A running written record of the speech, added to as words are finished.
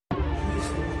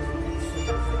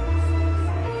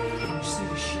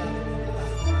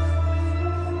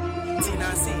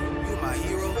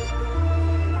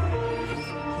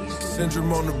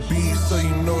syndrome on the beat, so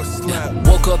you know it's slap.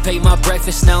 Woke up, ate my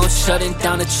breakfast, now I'm shutting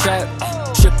down the trap.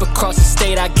 Trip across the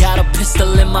state, I got a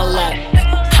pistol in my lap.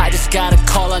 I just got a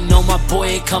call, I know my boy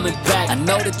ain't coming back. I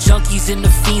know the junkies and the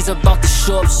fiends about to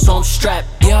show up, so I'm strapped.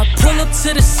 Yeah, I pull up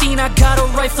to the scene, I got a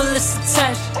rifle, it's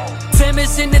attached. Fam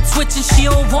is in the twitch and she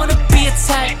don't wanna be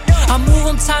attacked. I move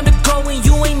on time to go and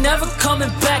you ain't never coming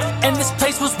back. And this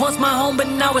place was once my home, but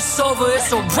now it's over,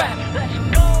 it's a wrap.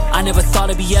 I never thought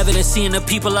it'd be evident, seeing the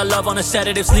people I love on a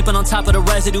sedative, sleeping on top of the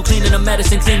residue, cleaning the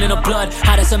medicine, cleaning the blood,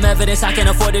 hiding some evidence. I can't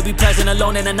afford to be present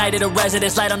alone in the night of the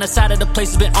residence. Light on the side of the place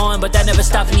has been on, but that never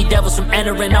stopped any devils from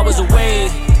entering. I was away,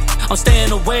 I'm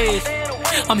staying away.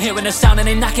 I'm hearing the sound and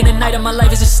they knocking the night of my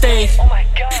life is a stage.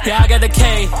 Yeah, I got the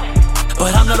K,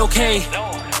 but I'm not okay.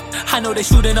 I know they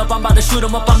shooting up, I'm about to shoot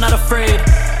them up, I'm not afraid.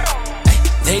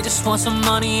 They just want some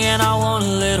money and I want a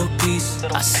little piece.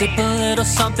 I sip a little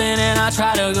something and I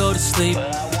try to go to sleep.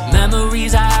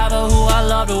 Memories I have of who I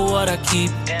love are what I keep.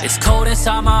 It's cold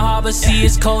inside my heart, but see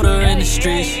it's colder in the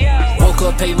streets. Woke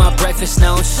up, ate my breakfast,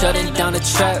 now I'm shutting down the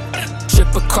trap.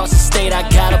 Trip across the state, I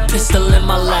got a pistol in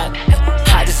my lap.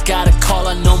 I just got a call,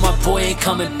 I know my boy ain't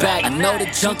coming back. I know the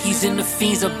junkies and the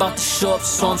fiends about to show up,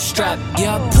 so I'm strapped.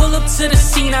 Yeah, I pull up to the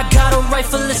scene, I got a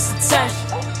rifle, it's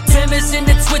attached. Fam is in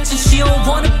the twitch and she don't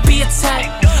wanna be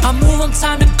attacked. I move on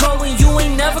time to go and you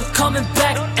ain't never coming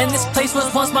back. And this place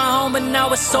was once my home, but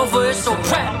now it's over, it's a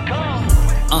wrap.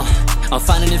 I'm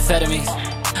finding amphetamines,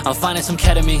 I'm finding some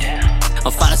ketamine,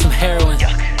 I'm finding some heroin,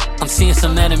 I'm seeing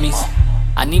some enemies.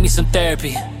 I need me some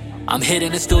therapy, I'm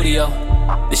hitting the studio.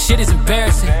 This shit is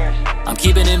embarrassing, I'm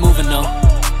keeping it moving though.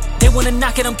 They wanna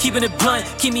knock it, I'm keeping it blunt.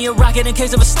 Keep me a rocket in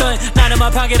case of a stunt. Nine in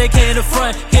my pocket, AK in the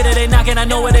front. Hit it, they knocking, I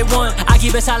know what they want. I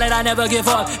keep it solid, I never give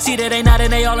up. See that they nodding,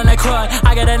 they all in that crud.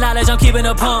 I got the knowledge, I'm keeping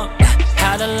a pump.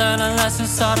 Had to learn a lesson,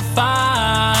 start a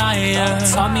fire.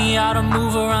 Taught me how to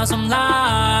move around some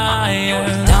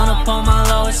liars. Down upon my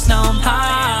lowest, now I'm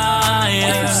higher.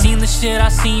 If you've seen the shit I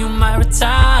seen, you might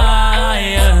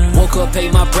retire. Woke up,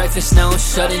 ate my breakfast, now I'm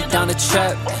shutting down the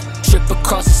trap. Trip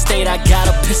across the state, I got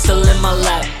a pistol in my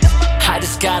lap. I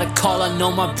just got a call, I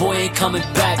know my boy ain't coming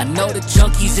back. I know the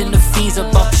junkies and the fiends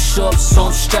about to show up, so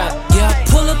I'm strapped. Yeah, I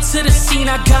pull up to the scene,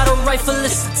 I got a rifle,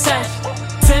 it's attached.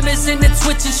 Fam is in the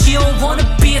twitch and she don't wanna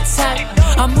be attacked.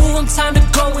 I move on time to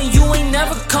go and you ain't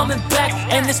never coming back.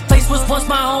 And this place was once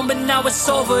my home, but now it's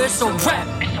over, it's a wrap.